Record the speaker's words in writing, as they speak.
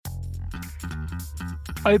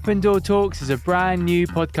OpenDAW Talks is a brand new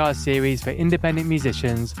podcast series for independent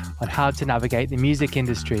musicians on how to navigate the music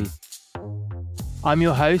industry. I'm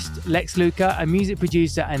your host, Lex Luca, a music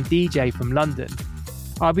producer and DJ from London.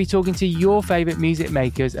 I'll be talking to your favourite music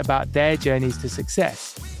makers about their journeys to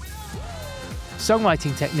success,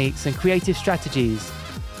 songwriting techniques and creative strategies,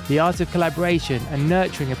 the art of collaboration and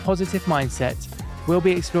nurturing a positive mindset. We'll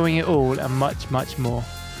be exploring it all and much, much more.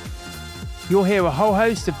 You'll hear a whole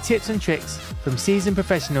host of tips and tricks from seasoned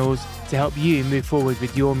professionals to help you move forward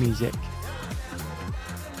with your music.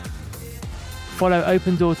 Follow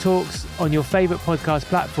OpenDAW Talks on your favourite podcast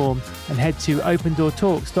platform and head to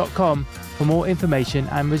OpenDAWTalks.com for more information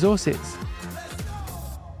and resources.